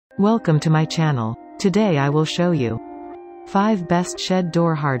Welcome to my channel. Today I will show you 5 best shed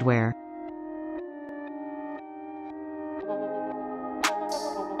door hardware.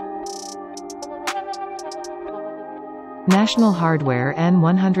 National Hardware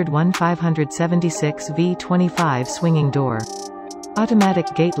N101 576 V25 swinging door.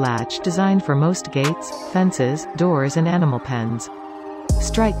 Automatic gate latch designed for most gates, fences, doors and animal pens.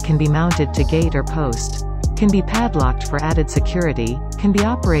 Strike can be mounted to gate or post. Can be padlocked for added security, can be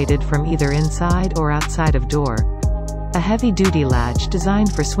operated from either inside or outside of door. A heavy-duty latch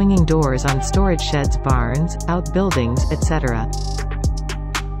designed for swinging doors on storage sheds, barns, outbuildings, etc.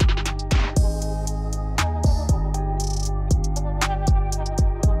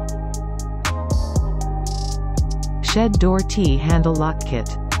 Shed door T-handle lock kit.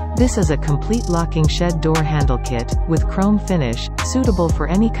 This is a complete locking shed door handle kit, with chrome finish, suitable for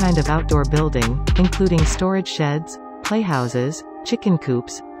any kind of outdoor building, including storage sheds, playhouses, chicken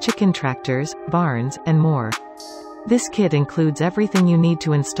coops, chicken tractors, barns, and more. This kit includes everything you need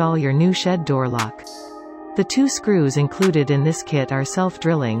to install your new shed door lock. The 2 screws included in this kit are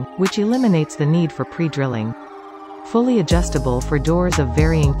self-drilling, which eliminates the need for pre-drilling. Fully adjustable for doors of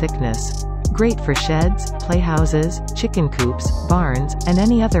varying thickness. Great for sheds, playhouses, chicken coops, barns, and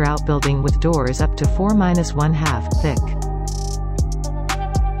any other outbuilding with doors up to 4-1/2 thick.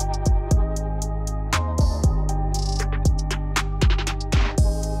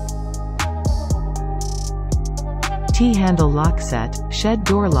 T-handle lock set, shed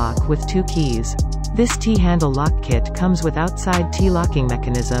door lock with 2 keys. This T-handle lock kit comes with outside T-locking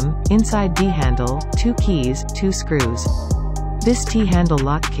mechanism, inside D-handle, 2 keys, 2 screws. This T-handle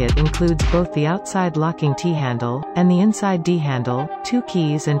lock kit includes both the outside locking T-handle, and the inside D-handle, 2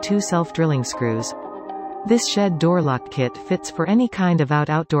 keys and 2 self-drilling screws. This shed door lock kit fits for any kind of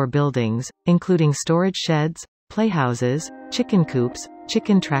outdoor buildings, including storage sheds, playhouses, chicken coops,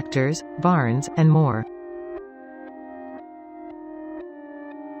 chicken tractors, barns, and more.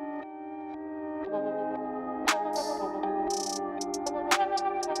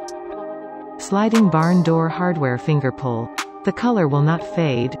 Sliding barn door hardware finger pull. The color will not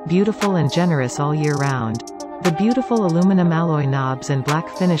fade, beautiful and generous all year round. The beautiful aluminum alloy knobs and black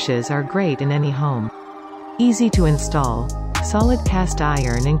finishes are great in any home. Easy to install. Solid cast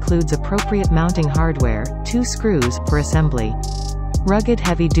iron includes appropriate mounting hardware, 2 screws, for assembly. Rugged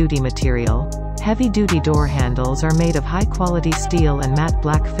heavy-duty material. Heavy-duty door handles are made of high-quality steel and matte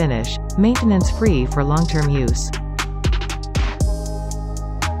black finish, maintenance-free for long-term use.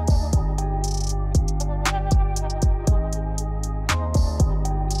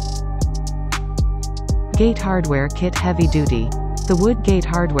 Gate hardware kit heavy duty. The wood gate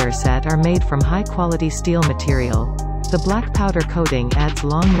hardware set are made from high-quality steel material. The black powder coating adds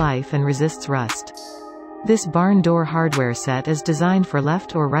long life and resists rust. This barn door hardware set is designed for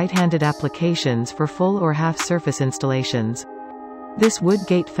left or right-handed applications for full or half-surface installations. This wood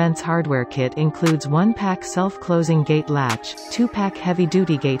gate fence hardware kit includes 1-pack self-closing gate latch, 2-pack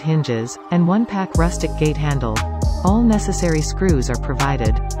heavy-duty gate hinges, and 1-pack rustic gate handle. All necessary screws are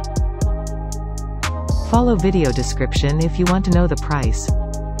provided. Follow video description if you want to know the price.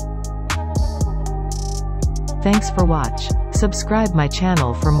 Thanks for watch. Subscribe my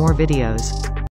channel for more videos.